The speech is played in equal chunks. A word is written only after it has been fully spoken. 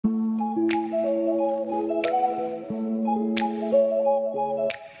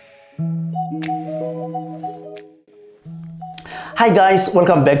Hi guys,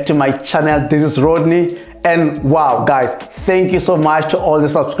 welcome back to my channel. This is Rodney, and wow guys, thank you so much to all the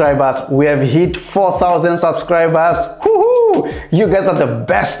subscribers. We have hit 4,000 subscribers. Woohoo! You guys are the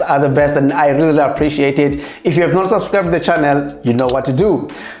best, and I really appreciate it. If you have not subscribed to the channel, you know what to do.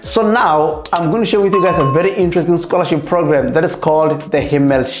 So now I'm going to share with you guys a very interesting scholarship program that is called the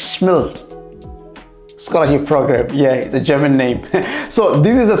Helmut-Schmidt Scholarship Program. Yeah, it's a German name. So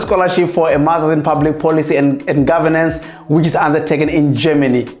this is a scholarship for a master's in public policy and governance, which is undertaken in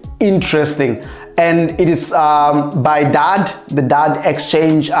Germany. Interesting. And it is by DAAD, the DAAD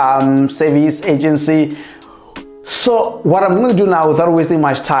Exchange Service Agency. So what I'm going to do now, without wasting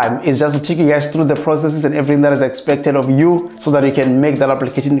much time, is just to take you guys through the processes and everything that is expected of you so that you can make that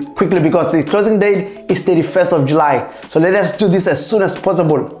application quickly, because the closing date is 31st of July. So let us do this as soon as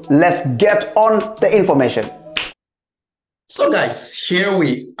possible. Let's get on the information. So guys, here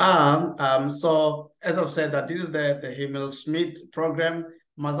we are. So as I've said, that this is the Helmut-Schmidt Program,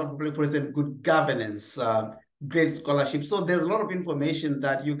 Master of Public Policy and Good Governance, great scholarship. So there's a lot of information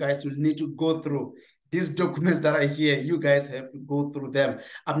that you guys will need to go through. These documents that are here, you guys have to go through them.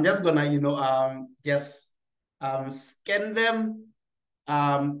 I'm just gonna, scan them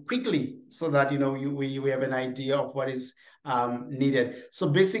quickly so that we have an idea of what is needed. So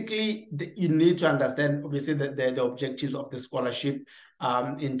basically, you need to understand obviously the objectives of the scholarship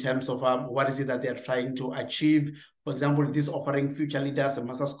in terms of what is it that they're trying to achieve. For example, this offering future leaders a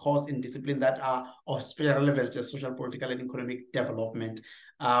master's course in discipline that are of special relevance to social, political, and economic development.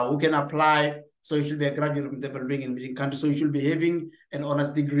 Who can apply? So you should be a graduate of developing in emerging countries. So you should be having an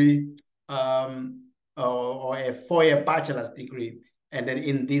honors degree or a four-year bachelor's degree. And then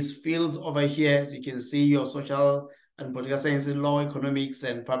in these fields over here, as you can see, your social and political sciences, law, economics,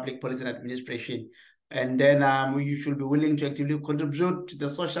 and public policy and administration. And then you should be willing to actively contribute to the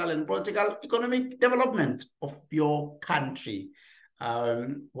social and political economic development of your country.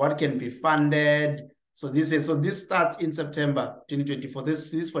 What can be funded? So this starts in September 2024.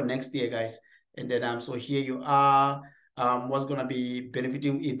 This is for next year, guys. And then so here you are. What's going to be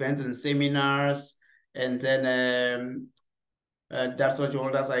benefiting events and seminars, and then that's what your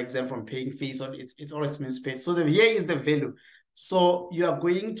holders are exempt from paying fees. So it's all expense paid. So here is the value. So you are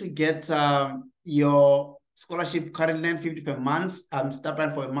going to get your scholarship currently $950 per month,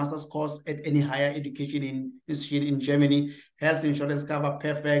 stipend for a master's course at any higher education institution in Germany, health insurance cover,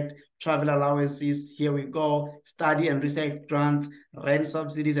 perfect, travel allowances, here we go, study and research grants, rent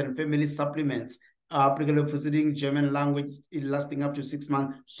subsidies, and family supplements, applicable proceeding German language lasting up to 6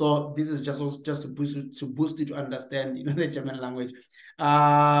 months. So this is just to boost you to understand the German language.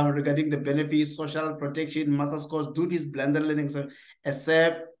 Regarding the benefits, social protection, master's course, duties, blended learning, so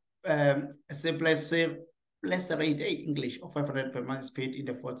lesser rate English of $500 per month is paid in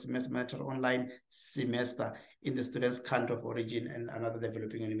the fourth semester online semester in the student's country of origin and another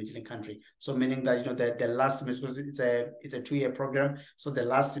developing and emerging country. So meaning that the last semester, it's a 2-year program, so the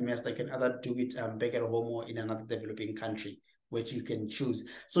last semester you can either do it back at home or in another developing country, which you can choose.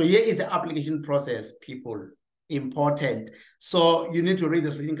 So here is the application process, people. Important. So you need to read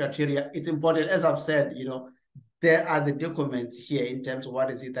the selection criteria. It's important, as I've said, there are the documents here in terms of what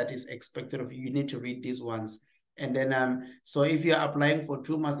is it that is expected of you. You need to read these ones. And then, so if you're applying for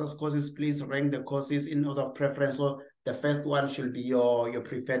 2 master's courses, please rank the courses in order of preference. So the first one should be your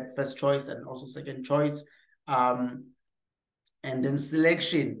preferred first choice and also second choice. And then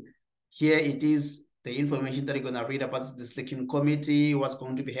selection. Here it is the information that you're going to read about the selection committee, what's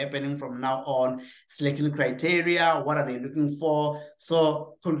going to be happening from now on, selection criteria, what are they looking for?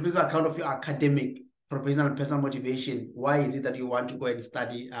 So conclusive account of your academic, professional and personal motivation. Why is it that you want to go and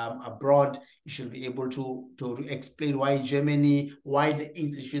study abroad? You should be able to explain why Germany, why the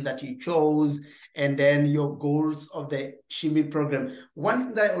institution that you chose, and then your goals of the Schmidt program. One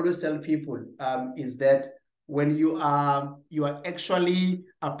thing that I always tell people is that when you are actually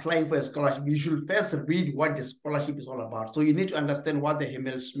applying for a scholarship, you should first read what the scholarship is all about. So you need to understand what the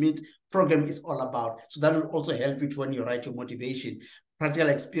Helmut-Schmidt program is all about. So that will also help you when you write your motivation. Practical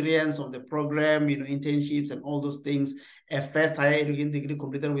experience of the program, internships and all those things. A first higher education degree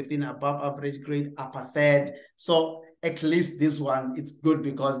completed within above average grade, upper third. So at least this one, it's good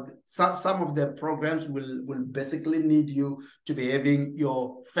because some of the programs will basically need you to be having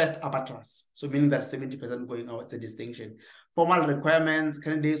your first upper class. So meaning that 70% going out, it's a distinction. Formal requirements,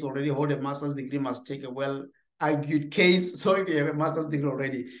 candidates already hold a master's degree must take a well-argued case. So if you have a master's degree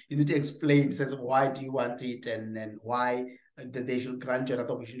already, you need to explain, says, why do you want it and why that they should grant you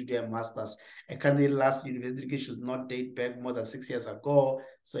another opportunity to do a master's. A candidate last university degree should not date back more than 6 years ago.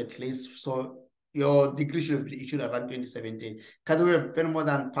 So at least, so your degree should be issued around 2017. Because we have been more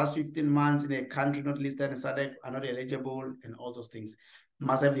than past 15 months in a country not listed in SADC, are not eligible, and all those things.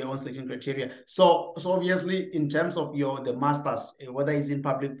 Must have their own selection criteria. So obviously, in terms of the masters, whether it's in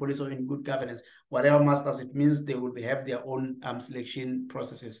public policy or in good governance, whatever masters, it means they will have their own selection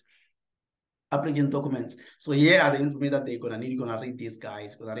processes. Applicant documents. So here are the information that they're gonna need. You're gonna read these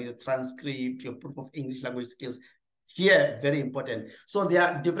guys. You're gonna read the transcript, your proof of English language skills. Here, very important. So there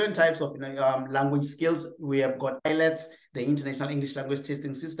are different types of language skills. We have got IELTS, the International English Language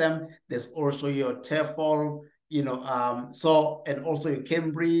Testing System. There's also your TOEFL, and also your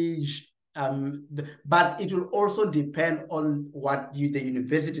Cambridge. But it will also depend on what the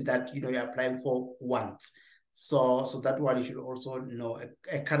university that you're applying for wants. So that one you should also know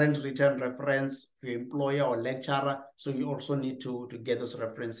a current written reference for your employer or lecturer. So you also need to get those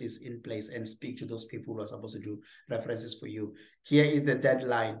references in place and speak to those people who are supposed to do references for you. Here is the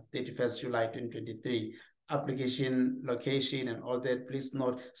deadline, 31st July 2023. Application, location, and all that, please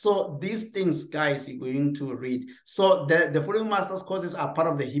note. So these things, guys, you're going to read. So the following master's courses are part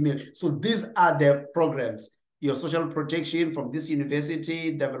of the email. So these are the programs. Your social protection from this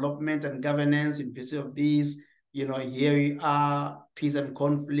university, development and governance, university of this, here we are, peace and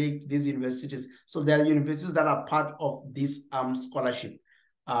conflict, these universities. So there are universities that are part of this scholarship.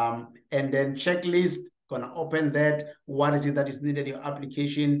 And then checklist, gonna open that. What is it that is needed? Your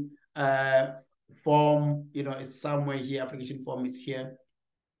application form, it's somewhere here, application form is here.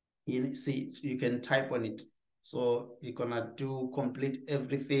 See, you can type on it. So you're gonna complete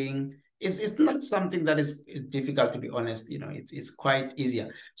everything. It's not something that is difficult, to be honest. It's quite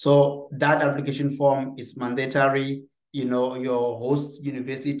easier. So that application form is mandatory. Your host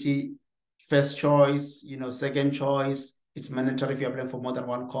university, first choice, second choice. It's mandatory if you're applying for more than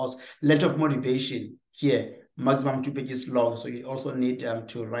one course. Letter of motivation here, maximum 2 pages long. So you also need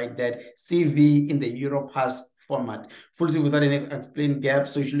to write that. CV in the Europass format. Full CV without any explained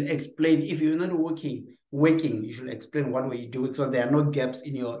gaps. So you should explain if you're not working, you should explain what were you doing, so there are no gaps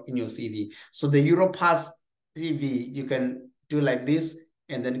in your CV. So the Europass CV, you can do like this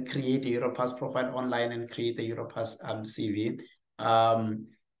and then create a Europass profile online and create the Europass CV.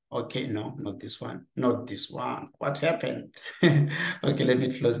 Okay, no, not this one. What happened? Okay, let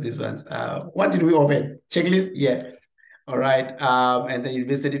me close these ones. What did we open? Checklist? Yeah. All right. And the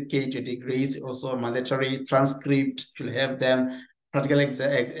university certificate, your degrees, also mandatory. Transcript, you'll have them. Practical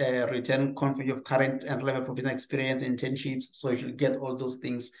written conflict of current and relevant professional experience, internships. So you should get all those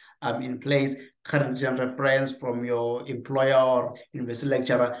things in place. Current reference from your employer or university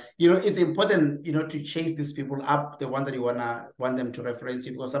lecturer. It's important, to chase these people up, the one that you want them to reference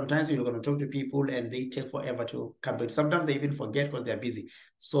you, because sometimes you're going to talk to people and they take forever to come to it. Sometimes they even forget because they're busy.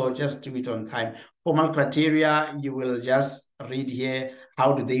 So just do it on time. Formal criteria, you will just read here.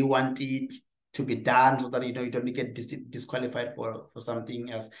 How do they want it to be done, so that you don't get disqualified for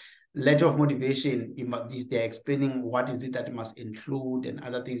something else. Letter of motivation, they're explaining what is it that you must include and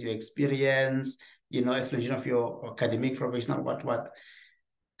other things you experience, explanation of your academic, professional, what.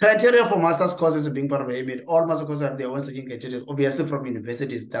 Criteria for master's courses being part of the AMED. All master's courses have their own selection criteria. Obviously, from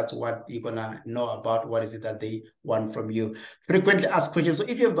universities, that's what you're gonna know about. What is it that they want from you? Frequently asked questions. So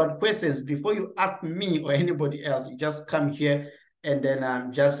if you've got questions, before you ask me or anybody else, you just come here and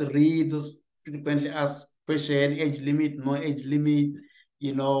then just read those frequently asked questions. Age limit, no age limit.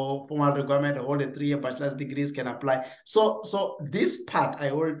 Formal requirement, all the 3-year bachelor's degrees can apply. So this part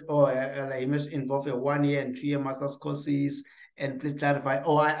I must involve a 1-year and 2-year master's courses. And please clarify.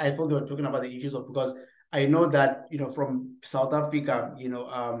 Oh, I thought they were talking about the issues of, because I know that, from South Africa,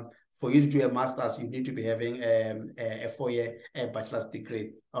 for you to do a master's, you need to be having a 4-year bachelor's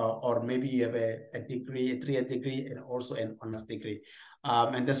degree, or maybe you have a degree, a 3-year degree, and also an honors degree.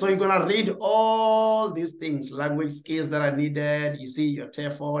 And then, so you're gonna read all these things, language skills that are needed. You see your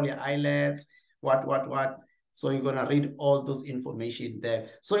TOEFL, your IELTS, what. So you're gonna read all those information there.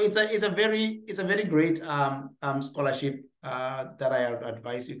 So it's a very great scholarship that I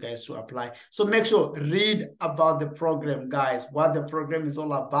advise you guys to apply. So make sure, read about the program, guys, what the program is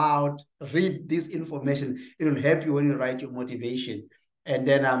all about. Read this information. It will help you when you write your motivation. And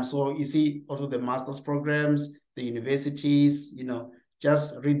then so you see also the master's programs, the universities,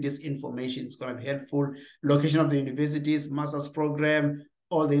 just read this information. It's going to be helpful. Location of the universities, master's program,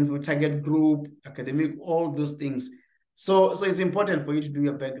 all the info, target group, academic, all those things. So it's important for you to do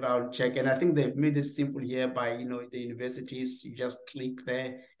your background check. And I think they've made it simple here by, the universities. You just click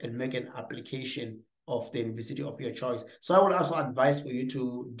there and make an application of the university of your choice. So I would also advise for you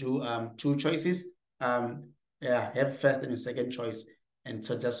to do 2 choices. Have first and second choice. And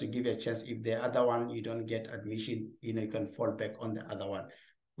so just to give you a chance, if the other one you don't get admission, you can fall back on the other one.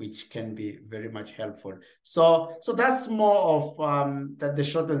 which can be very much helpful. So that's more of the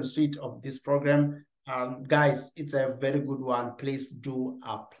short and sweet of this program. Guys, it's a very good one. Please do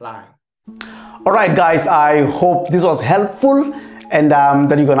apply. All right, guys, I hope this was helpful and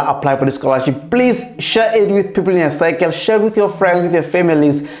that you're gonna apply for the scholarship. Please share it with people in your cycle, share it with your friends, with your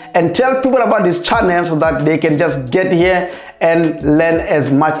families, and tell people about this channel so that they can just get here and learn as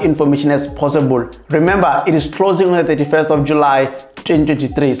much information as possible. Remember, it is closing on the 31st of July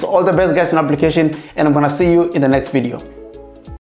 2023. So all the best, guys, in application, and I'm gonna see you in the next video.